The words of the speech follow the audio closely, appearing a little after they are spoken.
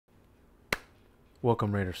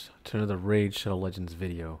Welcome Raiders to another Raid Shadow Legends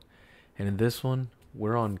video, and in this one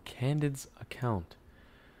we're on Candid's account.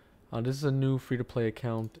 This is a new free-to-play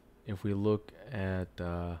account. If we look at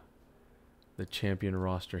the champion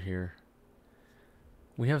roster here,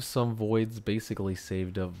 we have some voids, basically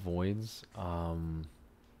saved up voids.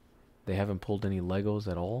 They haven't pulled any Legos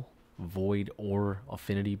at all, void or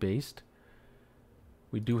affinity based.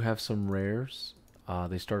 We do have some rares.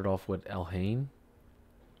 They started off with Elhain.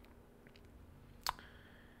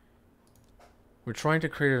 We're trying to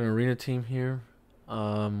create an arena team here.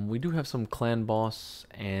 We do have some clan boss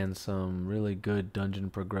and some really good dungeon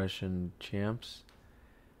progression champs.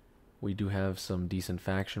 We do have some decent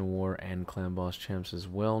faction war and clan boss champs as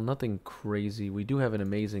well. Nothing crazy. We do have an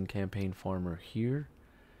amazing campaign farmer here.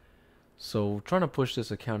 So trying to push this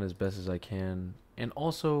account as best as I can. And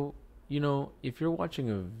also, you know, if you're watching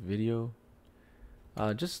a video,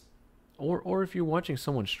 or if you're watching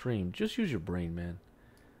someone stream, just use your brain, man.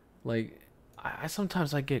 Like, I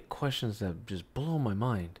sometimes I get questions that just blow my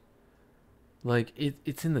mind. Like,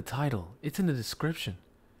 it's in the title. It's in the description.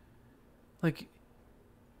 Like,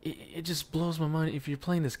 it just blows my mind. If you're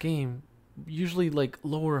playing this game, usually like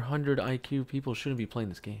lower 100 IQ people shouldn't be playing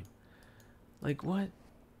this game. Like, what?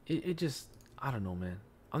 It just, I don't know, man.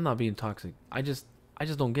 I'm not being toxic. I just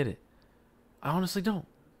don't get it. I honestly don't.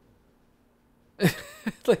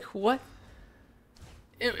 Like, what?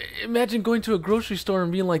 Imagine going to a grocery store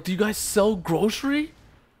and being like, do you guys sell grocery?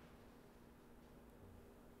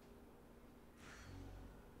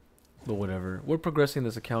 But whatever. We're progressing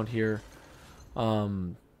this account here.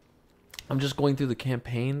 I'm just going through the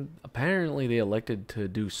campaign. Apparently they elected to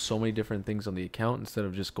do so many different things on the account instead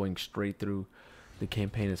of just going straight through the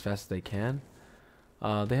campaign as fast as they can.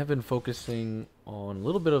 They have been focusing on a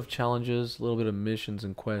little bit of challenges, a little bit of missions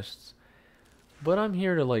and quests. But I'm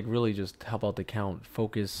here to like really just help out the account,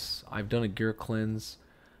 focus. I've done a gear cleanse.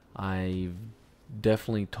 I've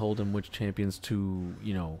definitely told them which champions to,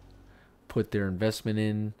 you know, put their investment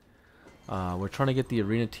in. We're trying to get the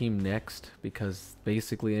arena team next because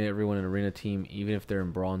basically everyone in arena team, even if they're in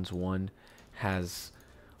bronze 1, has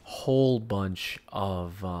whole bunch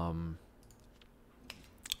of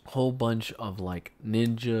like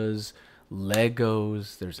ninjas,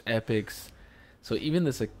 Legos, there's epics. So even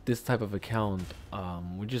this type of account,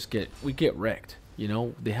 we get wrecked. You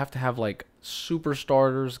know, they have to have like super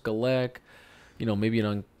starters, Galek, you know, maybe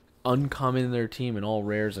an uncommon in their team and all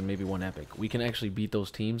rares and maybe one epic. We can actually beat those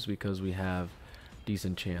teams because we have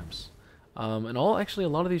decent champs. And actually a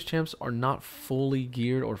lot of these champs are not fully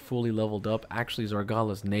geared or fully leveled up. Actually,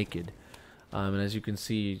 Zargala's naked, and as you can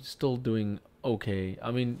see, still doing okay. I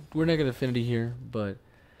mean, we're negative affinity here, but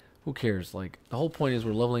who cares? Like, the whole point is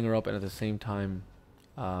we're leveling her up and at the same time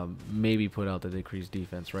maybe put out the decreased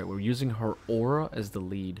defense, right? We're using her aura as the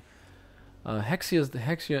lead.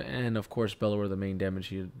 Hexia and of course Bella are the main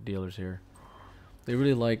damage dealers here. They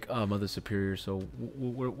really like Mother Superior, so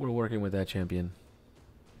we're working with that champion.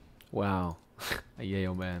 Wow.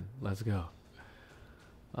 Yayo, man. Let's go.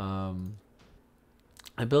 I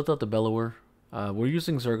built out the Bellower. We're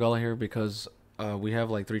using Zargala here because we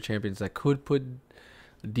have like 3 champions that could put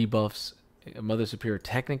debuffs. Mother Superior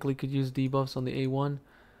technically could use debuffs on the A1.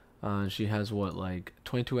 She has what, like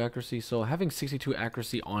 22 accuracy, so having 62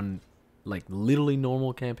 accuracy on like literally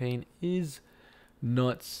normal campaign is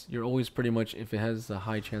nuts. You're always pretty much, if it has a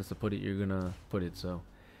high chance to put it, you're gonna put it. So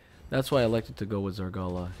that's why I elected to go with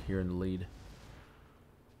Zargala here in the lead.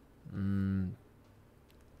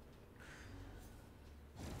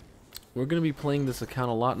 We're gonna be playing this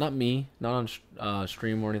account a lot. Not me, not on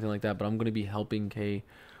stream or anything like that, but I'm gonna be helping Kay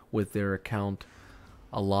with their account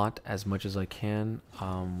a lot, as much as I can.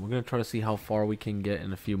 We're gonna try to see how far we can get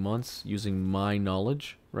in a few months using my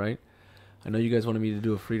knowledge, right? I know you guys wanted me to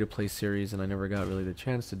do a free-to-play series, and I never got really the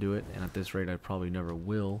chance to do it, and at this rate I probably never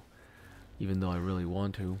will, even though I really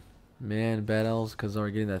want to. Man, Bad Elves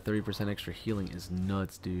Khazar getting that 30% extra healing is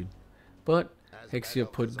nuts, dude. But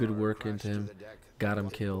Hexia put good work into him, got him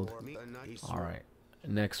killed. Alright,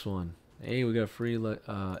 next one. Hey, we got a free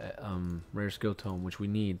rare skill tome, which we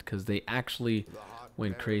need because they actually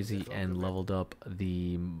went crazy and leveled up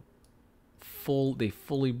the they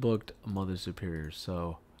fully booked Mother Superior.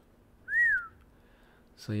 So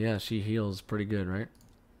yeah, she heals pretty good, right?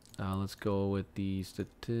 Let's go with the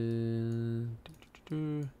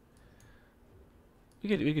we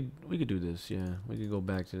could do this. Yeah, we could go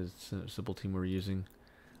back to the simple team we're using.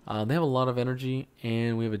 They have a lot of energy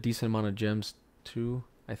and we have a decent amount of gems too,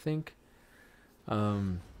 I think.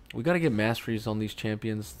 We gotta get masteries on these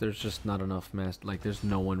champions. There's just not enough like there's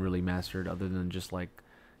no one really mastered other than just like,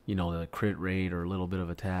 you know, the crit rate or a little bit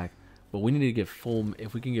of attack. But we need to get full,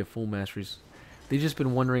 if we can get full masteries. They just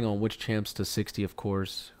been wondering on which champs to 60, of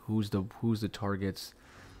course. Who's the targets,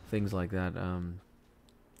 things like that.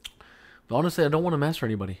 But honestly, I don't want to master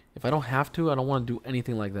anybody. If I don't have to, I don't want to do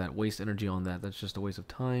anything like that. Waste energy on that. That's just a waste of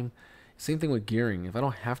time. Same thing with gearing. If I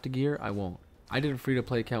don't have to gear, I won't. I did a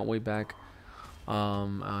free-to-play account way back.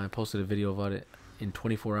 I posted a video about it. In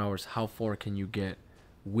 24 hours, how far can you get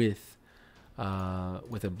with a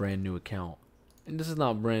brand new account? And this is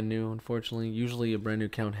not brand new, unfortunately. Usually, a brand new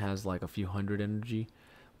account has like a few hundred energy,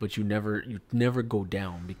 but you never go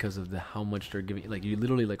down because of how much they're giving. Like you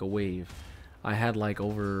literally like a wave. I had like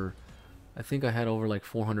over. I think I had over like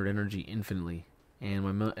 400 energy infinitely,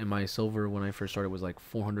 and my silver when I first started was like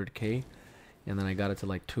 400k, and then I got it to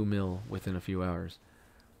like 2 mil within a few hours.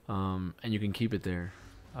 And you can keep it there.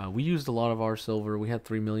 We used a lot of our silver. We had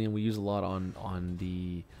 3 million. We used a lot on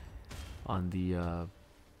the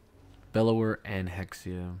Bellower and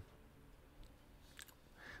Hexia.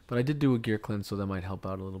 But I did do a gear cleanse, so that might help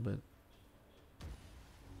out a little bit.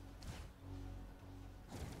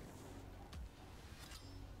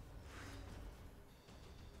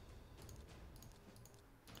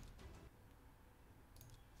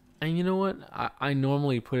 And you know what? I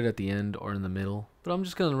normally put it at the end or in the middle, but I'm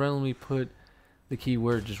just going to randomly put the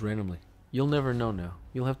keyword just randomly. You'll never know now.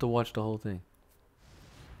 You'll have to watch the whole thing.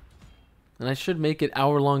 And I should make it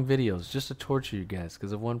hour-long videos just to torture you guys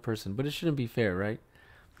because of one person. But it shouldn't be fair, right?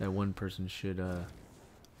 That one person should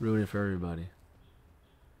ruin it for everybody.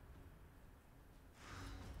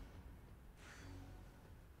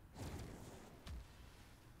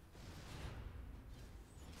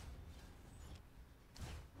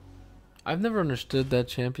 I've never understood that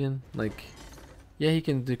champion. Like, yeah, he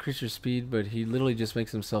can decrease your speed, but he literally just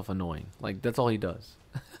makes himself annoying. Like, that's all he does.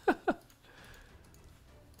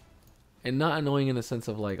 And not annoying in the sense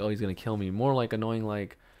of like, oh, he's gonna kill me. More like annoying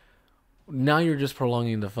like, now you're just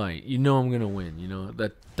prolonging the fight. You know I'm gonna win. You know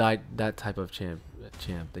that type of champ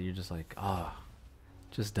that you're just like,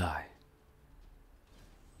 just die.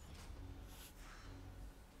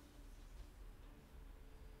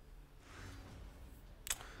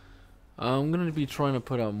 I'm gonna be trying to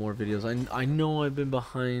put out more videos. I know I've been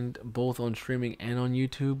behind both on streaming and on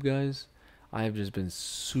YouTube, guys. I have just been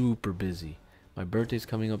super busy. My birthday's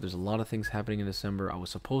coming up. There's a lot of things happening in December. I was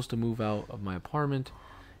supposed to move out of my apartment,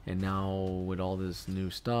 and now with all this new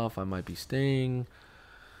stuff, I might be staying.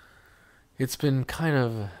 It's been kind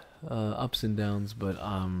of ups and downs, but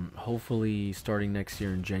hopefully starting next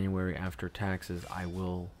year in January after taxes, I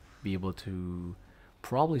will be able to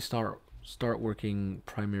probably start working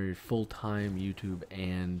primary full-time YouTube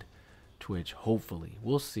and Twitch. Hopefully,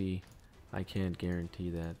 we'll see. I can't guarantee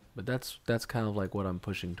that, but that's kind of like what I'm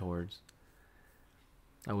pushing towards.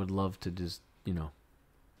 I would love to just, you know,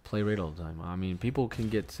 play Raid all the time. I mean, people can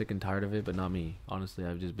get sick and tired of it, but not me. Honestly,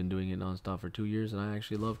 I've just been doing it nonstop for 2 years, and I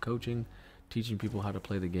actually love coaching, teaching people how to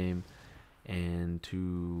play the game, and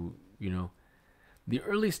to, you know, the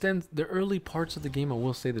early parts of the game. I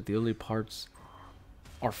will say that the early parts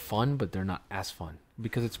are fun, but they're not as fun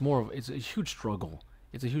because it's a huge struggle.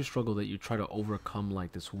 It's a huge struggle that you try to overcome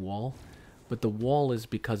like this wall, but the wall is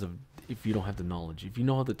because of if you don't have the knowledge. If you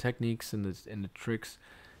know how the techniques and the tricks,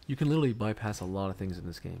 you can literally bypass a lot of things in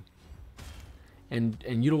this game. And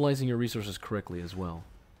utilizing your resources correctly as well.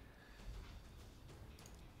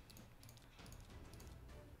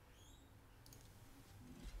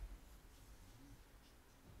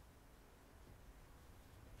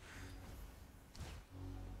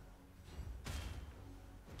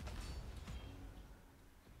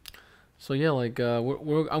 So yeah, like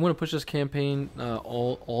I'm gonna push this campaign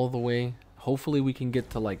all the way. Hopefully we can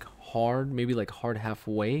get to like hard, maybe like hard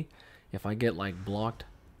halfway. If I get like blocked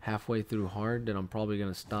halfway through hard, then I'm probably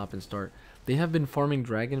gonna stop and start. They have been farming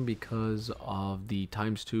dragon because of the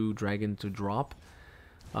 ×2 dragon to drop.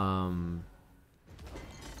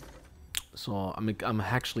 So I'm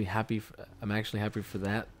actually happy. I'm actually happy for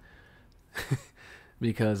that.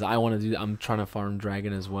 Because I want to do. I'm trying to farm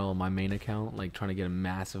dragon as well on my main account, like trying to get a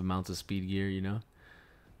massive amounts of speed gear. You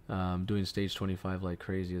know, doing stage 25 like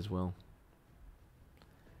crazy as well.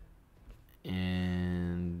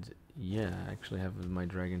 And yeah, I actually have my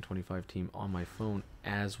Dragon 25 team on my phone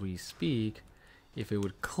as we speak. If it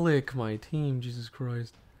would click my team, Jesus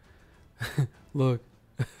Christ! Look,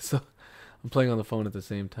 so I'm playing on the phone at the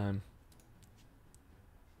same time.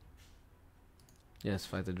 Yes,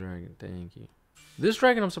 fight the dragon. Thank you. This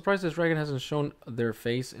dragon, I'm surprised this dragon hasn't shown their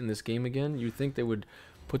face in this game again. You'd think they would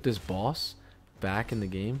put this boss back in the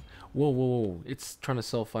game. Whoa, whoa, whoa. It's trying to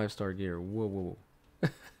sell 5-star gear. Whoa, whoa, whoa.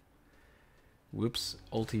 Whoops.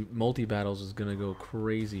 Multi-battles is going to go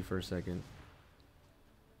crazy for a second.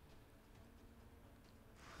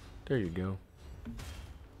 There you go.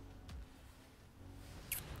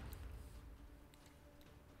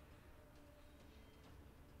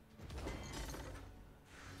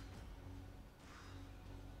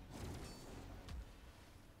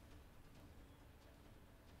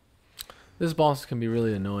 This boss can be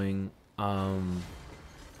really annoying,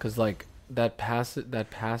 cause like that passive,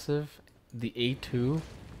 the A2,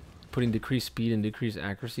 putting decreased speed and decreased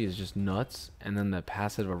accuracy is just nuts. And then the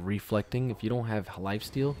passive of reflecting, if you don't have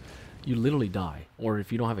lifesteal, you literally die. Or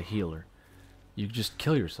if you don't have a healer, you just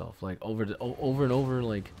kill yourself. Like over and over,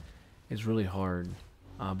 like it's really hard.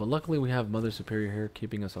 But luckily we have Mother Superior here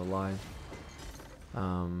keeping us alive.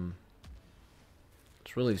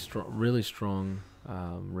 It's really strong,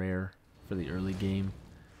 rare for the early game.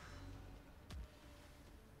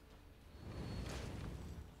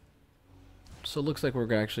 So it looks like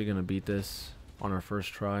we're actually going to beat this on our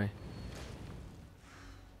first try.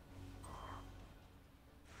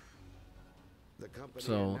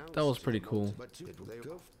 So that was pretty cool.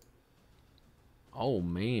 Oh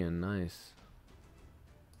man, nice.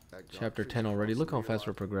 Chapter 10 already. Look how fast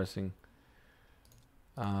we're progressing.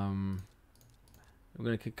 We're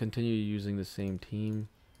going to continue using the same team.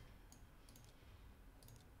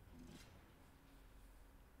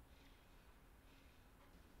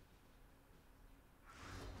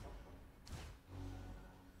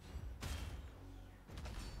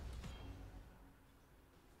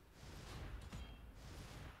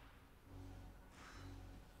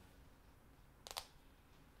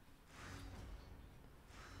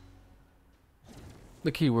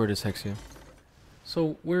 The key word is Hexia.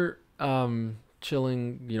 So we're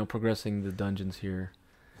chilling, you know, progressing the dungeons here.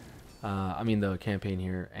 I mean the campaign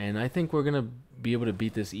here, and I think we're gonna be able to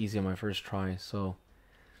beat this easy on my first try. So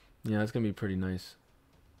yeah, it's gonna be pretty nice.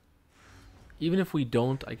 Even if we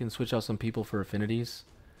don't, I can switch out some people for affinities.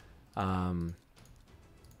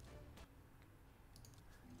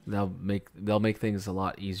 They'll make things a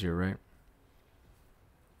lot easier, right?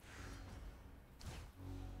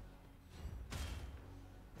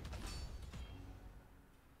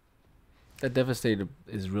 That Devastator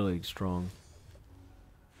is really strong.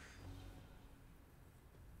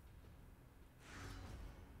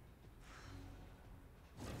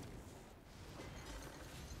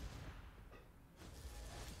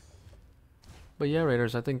 But yeah,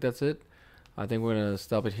 Raiders, I think that's it. I think we're gonna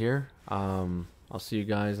stop it here. I'll see you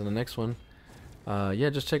guys in the next one. Yeah,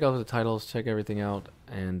 just check out the titles, check everything out,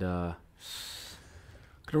 and gonna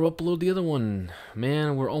upload the other one.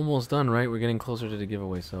 Man, we're almost done, right? We're getting closer to the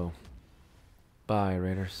giveaway, so bye,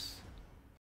 Raiders.